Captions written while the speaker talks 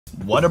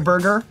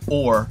Whataburger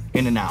or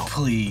In-N-Out?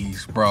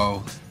 Please,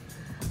 bro.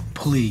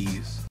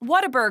 Please.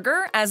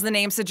 Whataburger, as the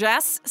name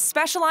suggests,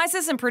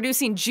 specializes in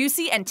producing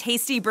juicy and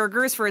tasty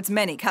burgers for its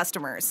many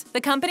customers. The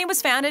company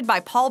was founded by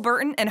Paul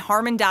Burton and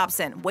Harmon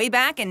Dobson way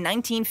back in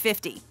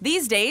 1950.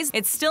 These days,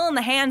 it's still in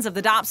the hands of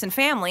the Dobson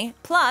family,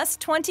 plus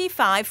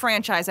 25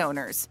 franchise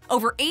owners.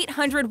 Over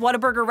 800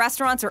 Whataburger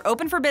restaurants are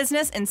open for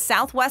business in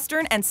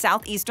Southwestern and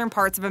Southeastern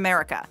parts of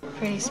America.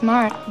 Pretty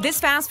smart. This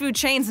fast food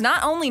chain's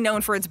not only known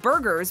for its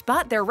burgers,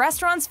 but their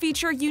restaurants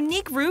feature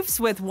unique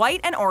roofs with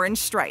white and orange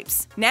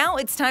stripes. Now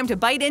it's time to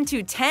bite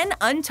into 10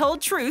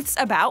 untold truths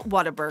about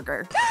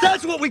Whataburger.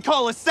 That's what we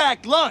call a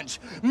sacked lunch!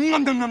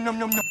 Nom, nom, nom, nom,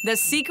 nom, nom. The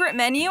secret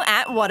menu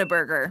at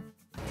Whataburger.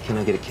 Can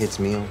I get a kid's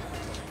meal?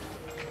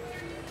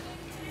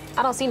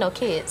 I don't see no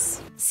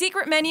kids.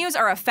 Secret menus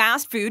are a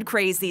fast food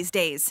craze these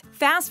days.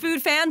 Fast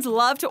food fans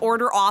love to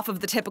order off of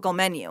the typical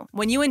menu.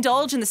 When you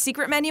indulge in the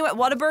secret menu at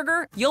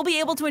Whataburger, you'll be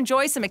able to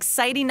enjoy some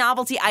exciting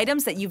novelty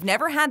items that you've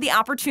never had the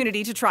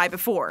opportunity to try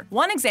before.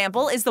 One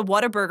example is the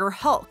Whataburger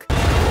Hulk.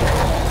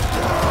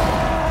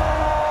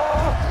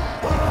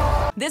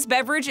 This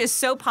beverage is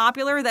so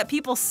popular that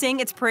people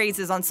sing its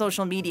praises on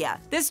social media.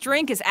 This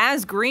drink is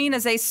as green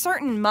as a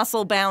certain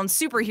muscle-bound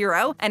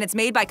superhero, and it's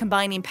made by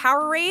combining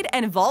Powerade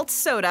and Vault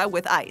soda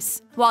with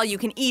ice. While you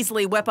can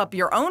easily whip up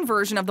your own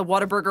version of the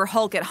Whataburger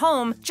Hulk at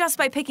home just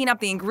by picking up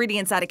the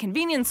ingredients at a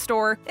convenience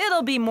store,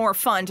 it'll be more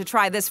fun to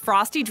try this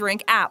frosty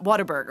drink at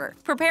Whataburger.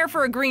 Prepare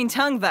for a green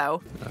tongue,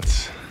 though.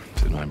 That's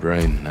in my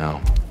brain now.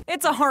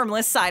 It's a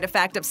harmless side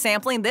effect of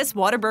sampling this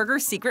Whataburger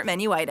secret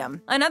menu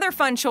item. Another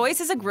fun choice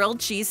is a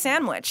grilled cheese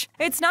sandwich.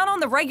 It's not on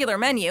the regular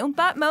menu,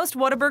 but most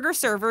Whataburger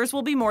servers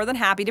will be more than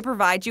happy to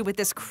provide you with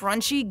this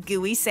crunchy,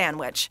 gooey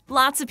sandwich.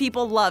 Lots of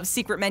people love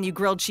secret menu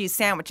grilled cheese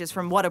sandwiches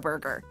from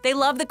Whataburger. They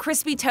love the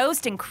crispy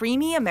toast and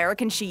creamy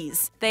American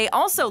cheese. They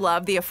also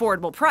love the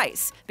affordable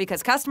price,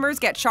 because customers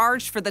get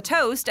charged for the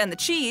toast and the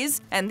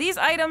cheese, and these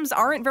items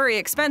aren't very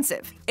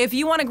expensive. If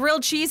you want a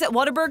grilled cheese at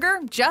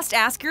Whataburger, just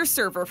ask your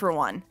server for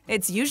one.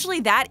 It's usually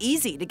that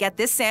easy to get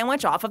this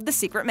sandwich off of the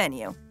secret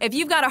menu. If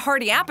you've got a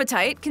hearty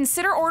appetite,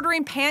 consider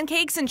ordering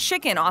pancakes and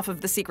chicken off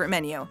of the secret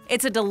menu.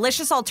 It's a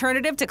delicious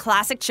alternative to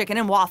classic chicken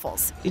and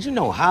waffles. Did you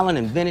know Holland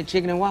invented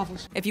chicken and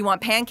waffles? If you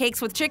want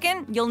pancakes with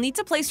chicken, you'll need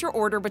to place your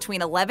order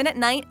between 11 at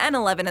night and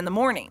 11 in the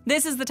morning.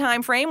 This is the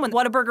time frame when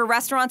Whataburger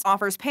Restaurants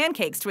offers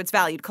pancakes to its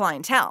valued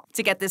clientele.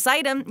 To get this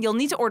item, you'll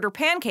need to order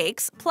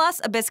pancakes plus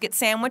a biscuit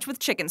sandwich with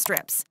chicken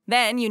strips.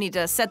 Then you need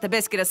to set the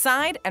biscuit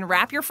aside and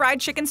wrap your fried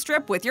chicken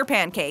strip with your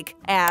pancake.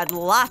 Add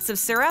lots of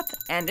syrup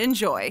and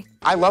enjoy.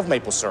 I love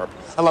maple syrup.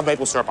 I love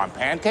maple syrup on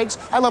pancakes.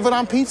 I love it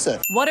on pizza.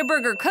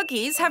 Whataburger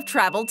cookies have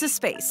traveled to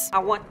space. I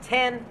want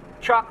 10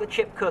 chocolate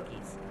chip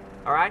cookies,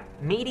 all right?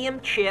 Medium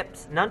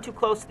chips, none too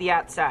close to the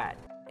outside.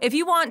 If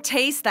you want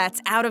taste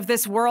that's out of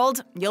this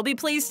world, you'll be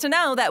pleased to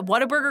know that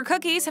Whataburger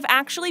cookies have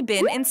actually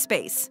been in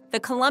space. The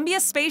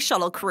Columbia Space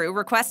Shuttle crew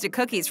requested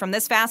cookies from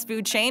this fast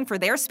food chain for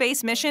their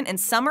space mission in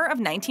summer of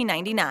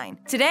 1999.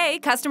 Today,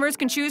 customers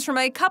can choose from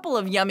a couple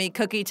of yummy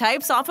cookie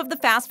types off of the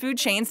fast food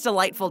chain's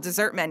delightful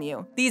dessert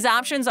menu. These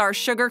options are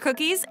sugar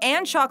cookies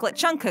and chocolate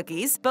chunk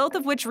cookies, both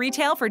of which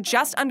retail for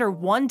just under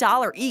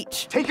 $1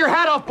 each. Take your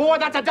hat off, boy.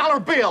 That's a dollar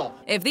bill.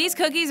 If these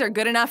cookies are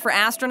good enough for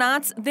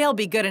astronauts, they'll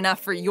be good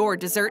enough for your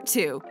dessert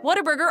too.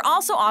 Whataburger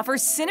also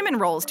offers cinnamon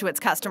rolls to its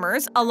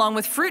customers, along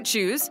with fruit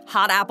chews,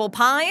 hot apple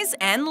pies,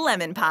 and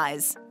lemon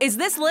pies. Is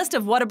this list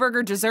of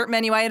Whataburger dessert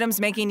menu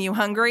items making you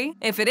hungry?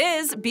 If it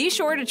is, be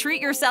sure to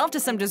treat yourself to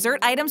some dessert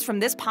items from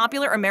this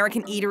popular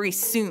American eatery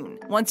soon.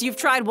 Once you've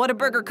tried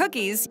Whataburger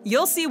cookies,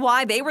 you'll see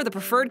why they were the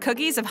preferred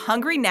cookies of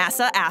hungry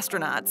NASA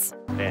astronauts.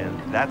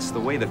 And that's the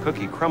way the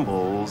cookie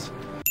crumbles.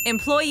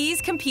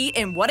 Employees compete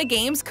in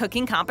Whata-Games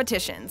cooking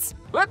competitions.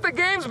 Let the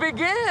games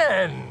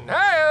begin!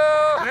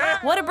 Hey-o!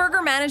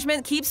 Whataburger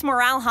management keeps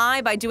morale high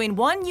by doing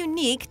one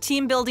unique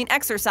team-building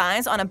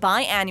exercise on a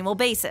biannual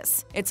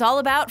basis. It's all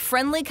about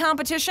friendly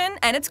competition,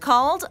 and it's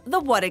called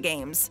the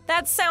Whata-Games.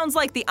 That sounds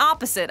like the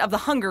opposite of the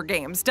Hunger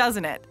Games,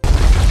 doesn't it?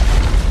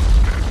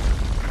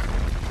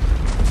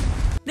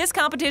 This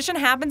competition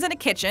happens in a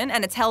kitchen,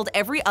 and it's held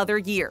every other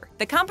year.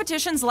 The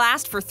competitions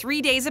last for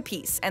 3 days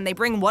apiece, and they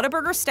bring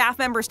Whataburger staff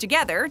members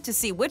together to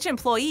see which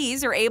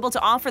employees are able to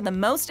offer the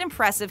most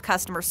impressive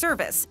customer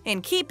service,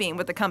 in keeping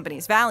with the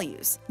company's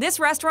values. This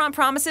restaurant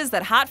promises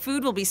that hot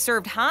food will be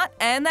served hot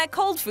and that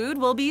cold food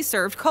will be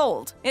served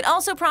cold. It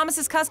also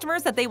promises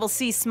customers that they will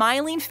see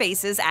smiling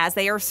faces as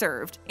they are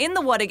served. In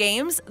the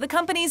Whata-Games, the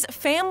company's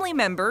family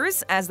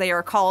members, as they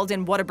are called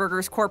in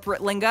Whataburger's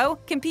corporate lingo,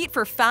 compete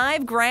for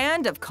 $5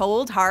 grand of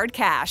cold hard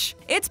cash.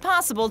 It's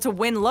possible to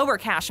win lower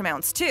cash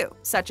amounts too,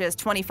 such as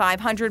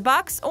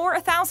 $2,500 or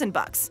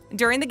 $1,000.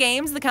 During the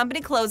games, the company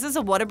closes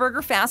a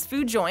Whataburger fast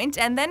food joint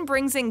and then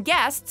brings in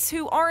guests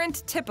who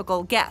aren't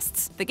typical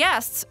guests. The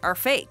guests are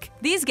fake.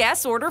 These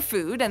guests order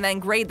food and then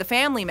grade the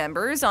family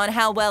members on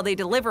how well they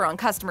deliver on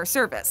customer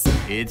service.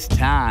 It's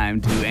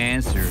time to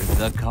answer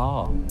the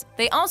call.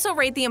 They also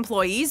rate the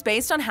employees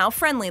based on how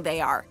friendly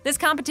they are. This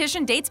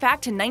competition dates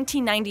back to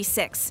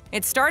 1996.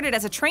 It started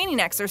as a training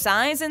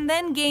exercise and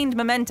then gained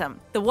momentum.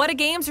 The Whata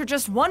Games are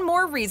just one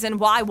more reason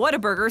why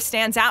Whataburger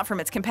stands out from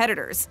its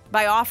competitors.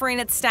 By offering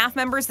its staff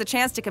members the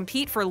chance to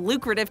compete for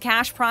lucrative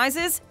cash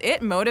prizes,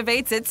 it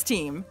motivates its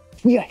team.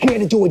 We are here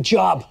to do a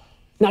job,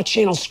 not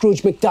channel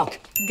Scrooge McDuck.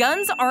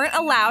 Guns aren't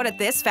allowed at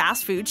this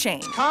fast food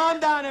chain. Calm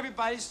down,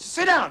 everybody.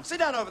 Sit down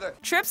over there.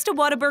 Trips to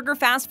Whataburger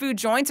fast food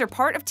joints are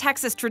part of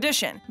Texas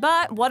tradition,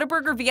 but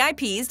Whataburger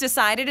VIPs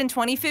decided in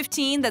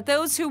 2015 that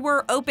those who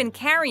were open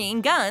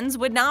carrying guns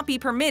would not be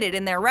permitted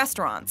in their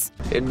restaurants.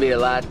 It'd be a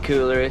lot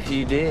cooler if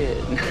you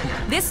did.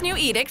 This new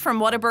edict from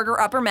Whataburger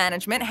upper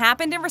management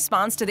happened in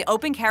response to the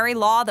open carry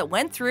law that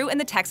went through in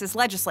the Texas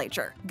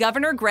legislature.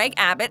 Governor Greg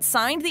Abbott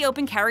signed the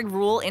open carry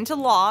rule into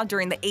law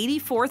during the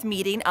 84th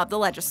meeting of the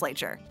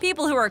legislature.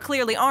 People who are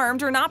clearly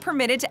armed are not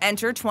permitted to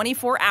enter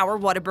 24-hour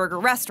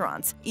Whataburger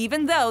restaurants,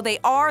 even though they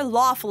are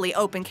lawfully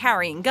open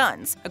carrying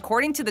guns,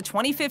 according to the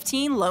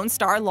 2015 Lone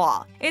Star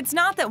Law. It's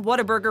not that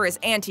Whataburger is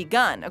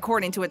anti-gun,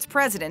 according to its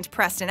president,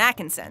 Preston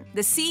Atkinson.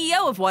 The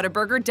CEO of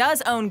Whataburger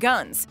does own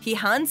guns. He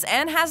hunts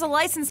and has a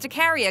license to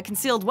carry a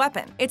concealed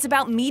weapon. It's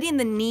about meeting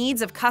the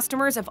needs of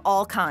customers of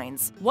all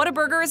kinds.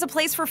 Whataburger is a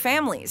place for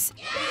families.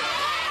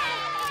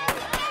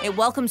 It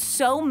welcomes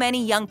so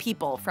many young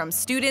people, from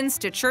students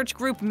to church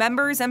group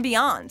members and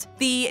beyond.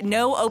 The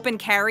no open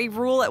carry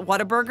rule at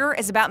Whataburger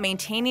is about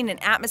maintaining an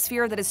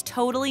atmosphere that is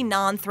totally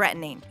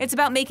non-threatening. It's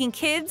about making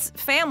kids,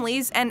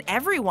 families, and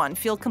everyone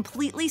feel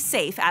completely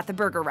safe at the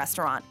burger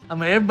restaurant. I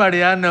mean,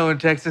 everybody I know in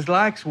Texas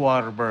likes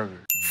Whataburger.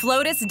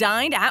 FLOTUS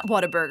dined at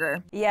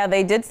Whataburger. Yeah,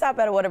 they did stop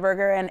at a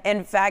Whataburger, and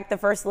in fact, the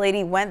First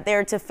Lady went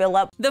there to fill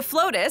up. The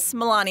FLOTUS,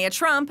 Melania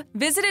Trump,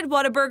 visited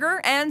Whataburger,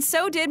 and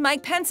so did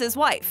Mike Pence's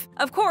wife.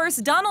 Of course,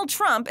 Donald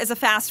Trump is a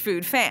fast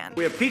food fan.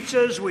 We have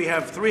pizzas, we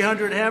have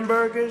 300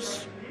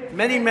 hamburgers,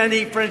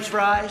 many French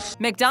fries.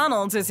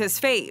 McDonald's is his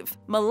fave.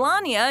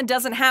 Melania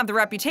doesn't have the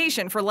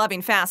reputation for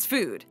loving fast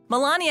food.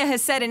 Melania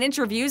has said in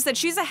interviews that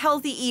she's a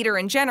healthy eater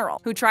in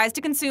general, who tries to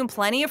consume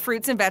plenty of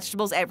fruits and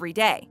vegetables every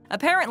day.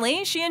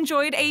 Apparently, she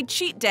enjoyed a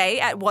cheat day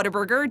at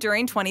Whataburger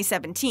during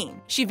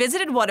 2017. She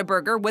visited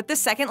Whataburger with the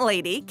second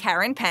lady,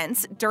 Karen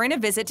Pence, during a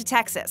visit to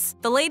Texas.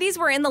 The ladies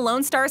were in the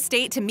Lone Star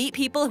State to meet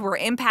people who were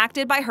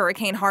impacted by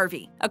Hurricane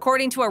Harvey.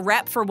 According to a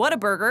rep for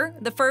Whataburger,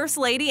 the first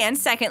lady and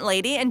second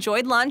lady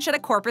enjoyed lunch at a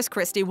Corpus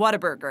Christi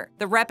Whataburger.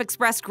 The rep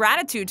expressed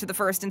gratitude to the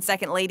first and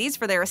second ladies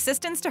for their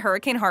assistance to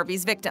Hurricane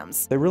Harvey's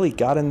victims. They really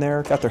got in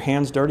there, got their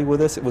hands dirty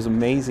with us. It was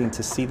amazing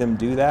to see them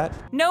do that.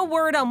 No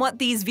word on what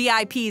these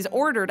VIPs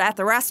ordered at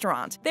the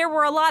restaurant. There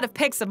were a lot of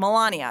pics of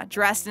Melania,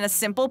 dressed in a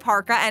simple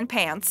parka and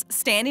pants,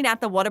 standing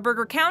at the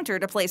Whataburger counter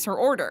to place her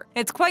order.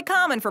 It's quite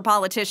common for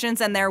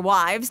politicians and their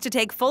wives to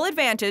take full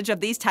advantage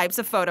of these types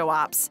of photo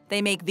ops.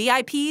 They make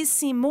VIPs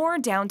seem more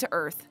down to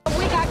earth.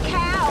 We got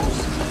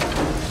cows.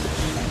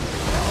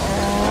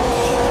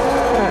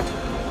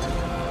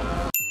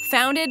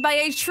 Founded by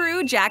a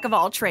true jack of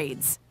all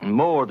trades.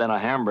 More than a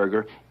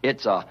hamburger,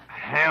 it's a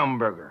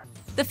hamburger.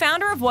 The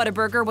founder of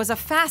Whataburger was a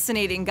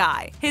fascinating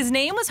guy. His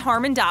name was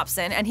Harmon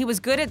Dobson, and he was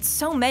good at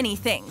so many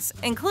things,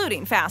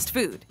 including fast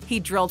food.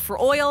 He drilled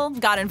for oil,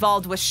 got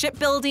involved with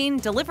shipbuilding,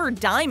 delivered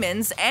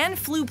diamonds, and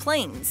flew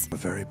planes. A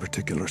very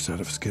particular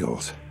set of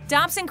skills.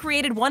 Dobson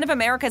created one of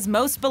America's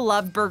most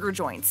beloved burger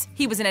joints.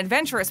 He was an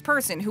adventurous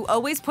person who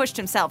always pushed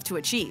himself to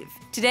achieve.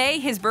 Today,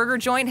 his burger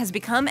joint has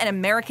become an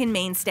American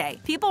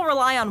mainstay. People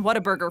rely on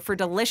Whataburger for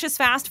delicious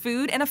fast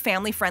food and a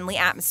family-friendly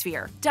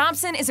atmosphere.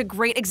 Dobson is a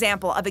great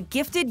example of a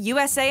gifted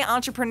USA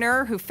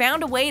entrepreneur who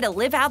found a way to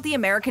live out the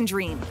American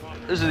dream.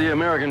 This is the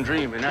American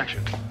dream in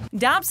action.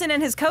 Dobson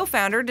and his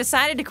co-founder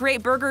decided to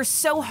create burgers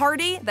so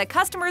hearty that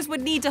customers would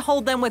need to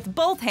hold them with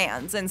both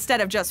hands instead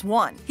of just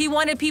one. He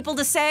wanted people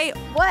to say,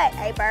 "What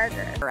a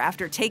burger,"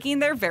 after taking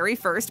their very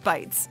first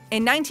bites.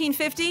 In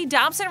 1950,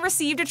 Dobson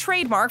received a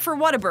trademark for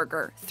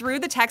Whataburger through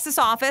the Texas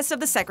office of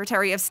the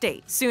Secretary of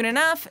State. Soon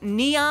enough,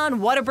 neon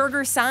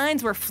Whataburger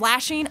signs were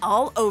flashing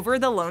all over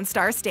the Lone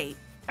Star State.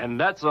 And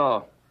that's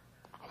a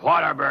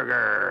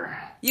Whataburger.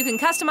 You can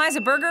customize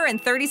a burger in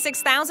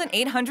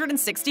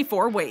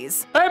 36,864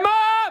 ways. Hey,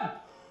 Mom!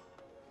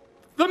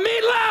 The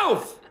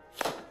meatloaf!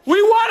 We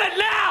want it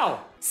now!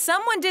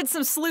 Someone did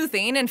some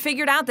sleuthing and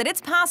figured out that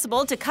it's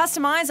possible to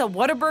customize a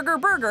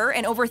Whataburger burger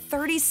in over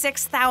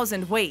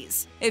 36,000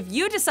 ways. If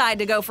you decide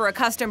to go for a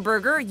custom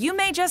burger, you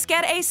may just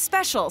get a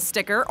special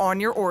sticker on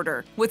your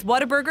order. With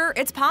Whataburger,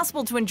 it's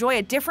possible to enjoy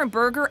a different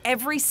burger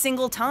every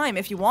single time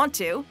if you want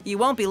to. You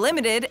won't be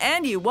limited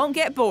and you won't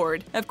get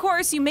bored. Of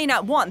course, you may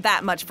not want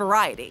that much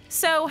variety.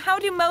 So how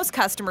do most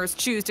customers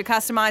choose to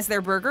customize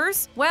their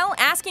burgers? Well,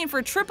 asking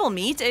for triple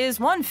meat is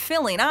one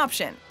filling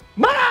option.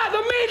 Ma, the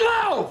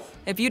meatloaf!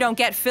 If you don't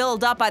get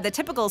filled up by the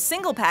typical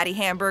single patty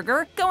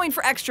hamburger, going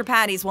for extra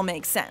patties will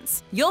make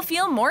sense. You'll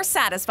feel more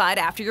satisfied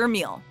after your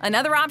meal.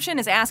 Another option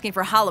is asking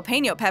for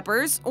jalapeno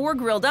peppers or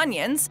grilled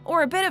onions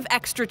or a bit of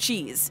extra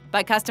cheese.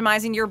 By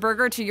customizing your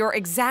burger to your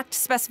exact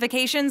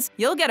specifications,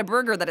 you'll get a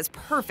burger that is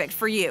perfect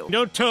for you.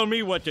 Don't tell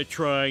me what to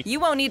try. You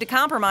won't need to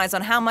compromise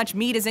on how much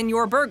meat is in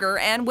your burger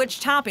and which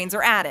toppings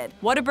are added.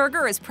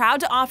 Whataburger is proud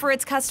to offer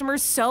its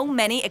customers so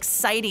many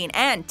exciting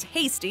and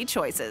tasty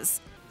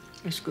choices.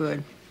 It's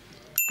good.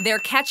 Their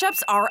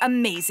ketchups are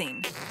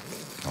amazing.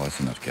 Oh, that's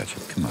enough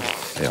ketchup. Come on.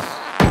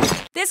 Hell.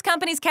 This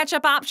company's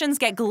ketchup options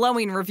get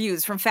glowing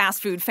reviews from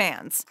fast food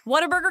fans.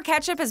 Whataburger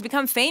ketchup has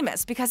become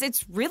famous because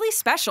it's really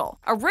special.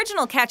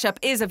 Original ketchup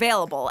is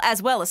available,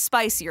 as well as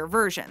spicier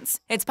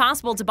versions. It's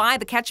possible to buy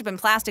the ketchup in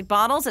plastic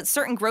bottles at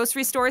certain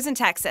grocery stores in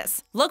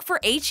Texas. Look for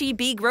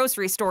H-E-B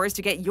grocery stores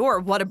to get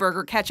your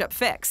Whataburger ketchup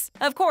fix.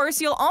 Of course,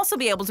 you'll also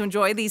be able to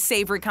enjoy these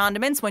savory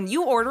condiments when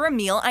you order a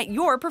meal at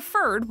your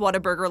preferred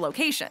Whataburger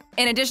location.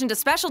 In addition to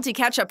specialty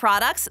ketchup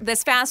products,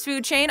 this fast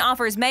food chain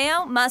offers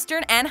mayo,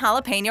 mustard, and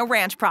jalapeno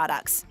ranch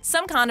products.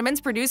 Some condiments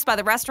produced by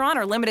the restaurant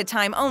are limited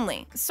time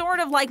only,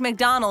 sort of like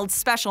McDonald's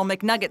special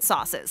McNugget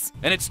sauces.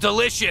 And it's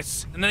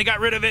delicious. And then they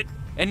got rid of it,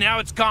 and now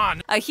it's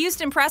gone. A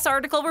Houston Press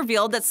article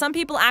revealed that some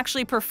people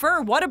actually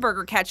prefer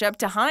Whataburger ketchup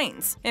to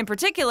Heinz. In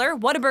particular,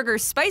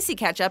 Whataburger's spicy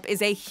ketchup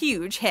is a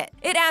huge hit.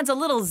 It adds a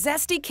little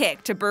zesty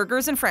kick to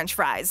burgers and french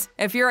fries.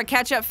 If you're a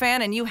ketchup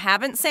fan and you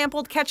haven't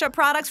sampled ketchup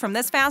products from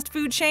this fast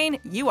food chain,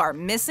 you are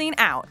missing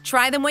out.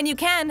 Try them when you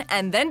can,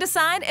 and then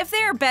decide if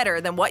they are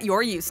better than what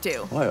you're used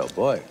to. Boy, oh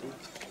boy.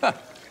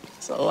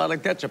 That's a lot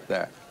of ketchup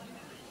there.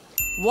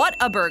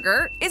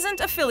 Whataburger isn't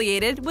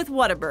affiliated with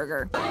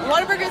Whataburger.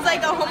 Whataburger is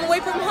like a home away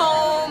from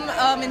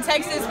home in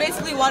Texas.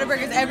 Basically,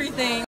 Whataburger is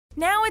everything.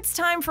 Now it's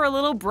time for a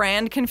little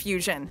brand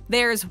confusion.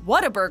 There's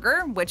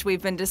Whataburger, which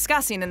we've been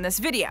discussing in this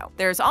video.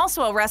 There's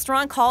also a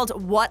restaurant called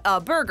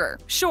Whataburger.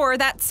 Sure,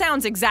 that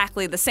sounds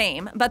exactly the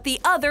same, but the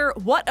other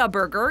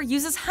Whataburger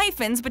uses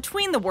hyphens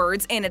between the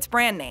words in its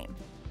brand name.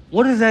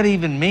 What does that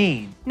even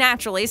mean?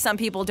 Naturally, some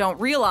people don't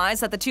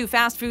realize that the two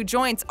fast food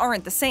joints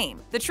aren't the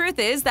same. The truth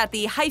is that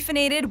the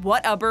hyphenated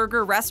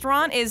Whataburger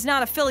restaurant is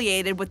not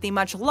affiliated with the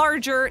much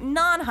larger,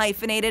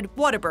 non-hyphenated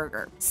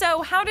Whataburger.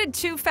 So how did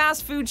two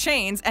fast food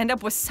chains end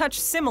up with such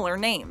similar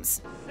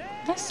names?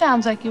 This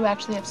sounds like you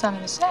actually have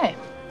something to say.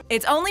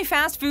 It's only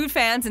fast food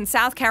fans in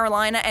South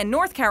Carolina and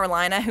North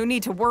Carolina who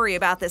need to worry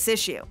about this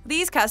issue.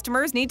 These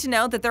customers need to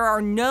know that there are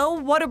no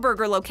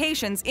Whataburger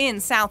locations in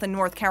South and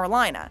North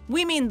Carolina.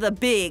 We mean the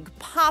big,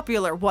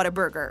 popular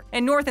Whataburger.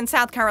 In North and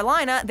South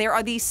Carolina, there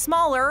are the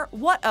smaller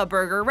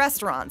Whataburger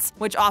restaurants,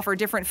 which offer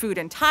different food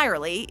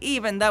entirely,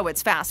 even though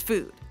it's fast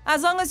food.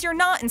 As long as you're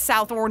not in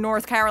South or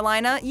North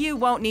Carolina, you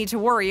won't need to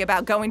worry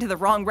about going to the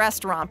wrong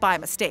restaurant by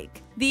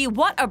mistake. The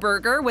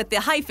Whataburger with the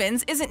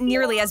hyphens isn't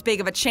nearly as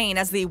big of a chain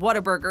as the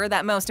Whataburger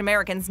that most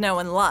Americans know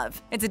and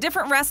love. It's a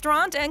different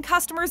restaurant, and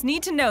customers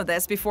need to know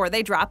this before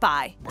they drop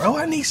by. Bro,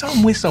 I need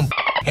something with some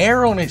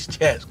hair on his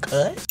chest,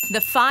 cuz. The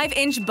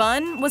 5-inch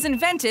bun was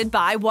invented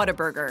by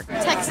Whataburger.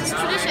 Texas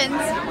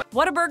traditions.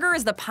 Whataburger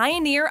is the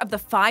pioneer of the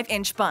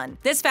 5-inch bun.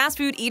 This fast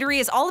food eatery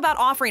is all about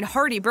offering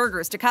hearty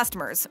burgers to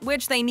customers,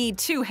 which they need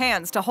 2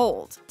 hands to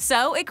hold.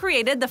 So it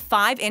created the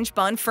 5-inch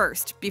bun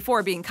first,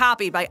 before being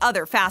copied by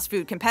other fast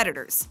food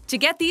competitors. To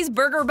get these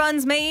burger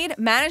buns made,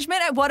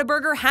 management at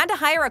Whataburger had to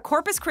hire a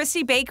Corpus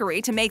Christi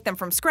bakery to make them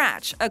from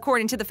scratch,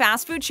 according to the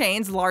fast food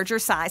chain's larger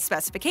size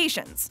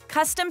specifications.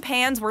 Custom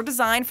pans were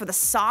designed for the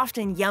soft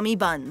and yummy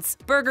buns.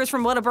 Burgers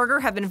from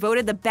Whataburger have been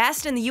voted the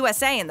best in the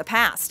USA in the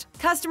past.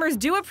 Customers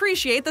do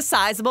appreciate the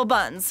sizable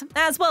buns,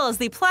 as well as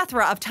the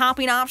plethora of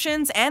topping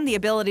options and the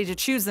ability to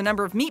choose the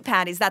number of meat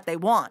patties that they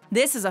want.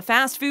 This is a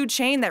fast food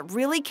chain that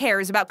really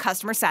cares about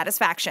customer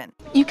satisfaction.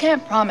 You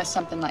can't promise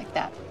something like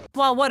that.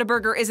 While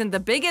Whataburger isn't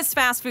the biggest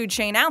fast food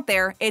chain out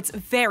there, it's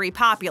very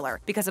popular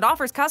because it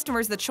offers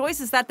customers the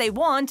choices that they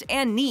want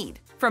and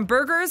need. From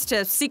burgers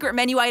to secret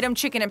menu item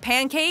chicken and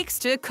pancakes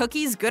to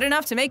cookies good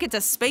enough to make it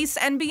to space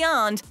and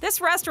beyond, this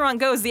restaurant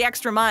goes the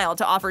extra mile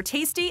to offer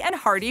tasty and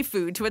hearty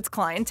food to its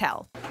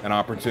clientele. An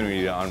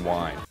opportunity to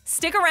unwind.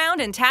 Stick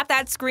around and tap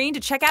that screen to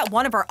check out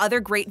one of our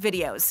other great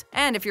videos.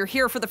 And if you're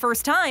here for the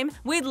first time,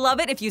 we'd love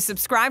it if you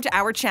subscribe to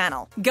our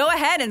channel. Go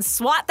ahead and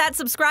swat that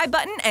subscribe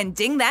button and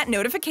ding that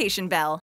notification bell.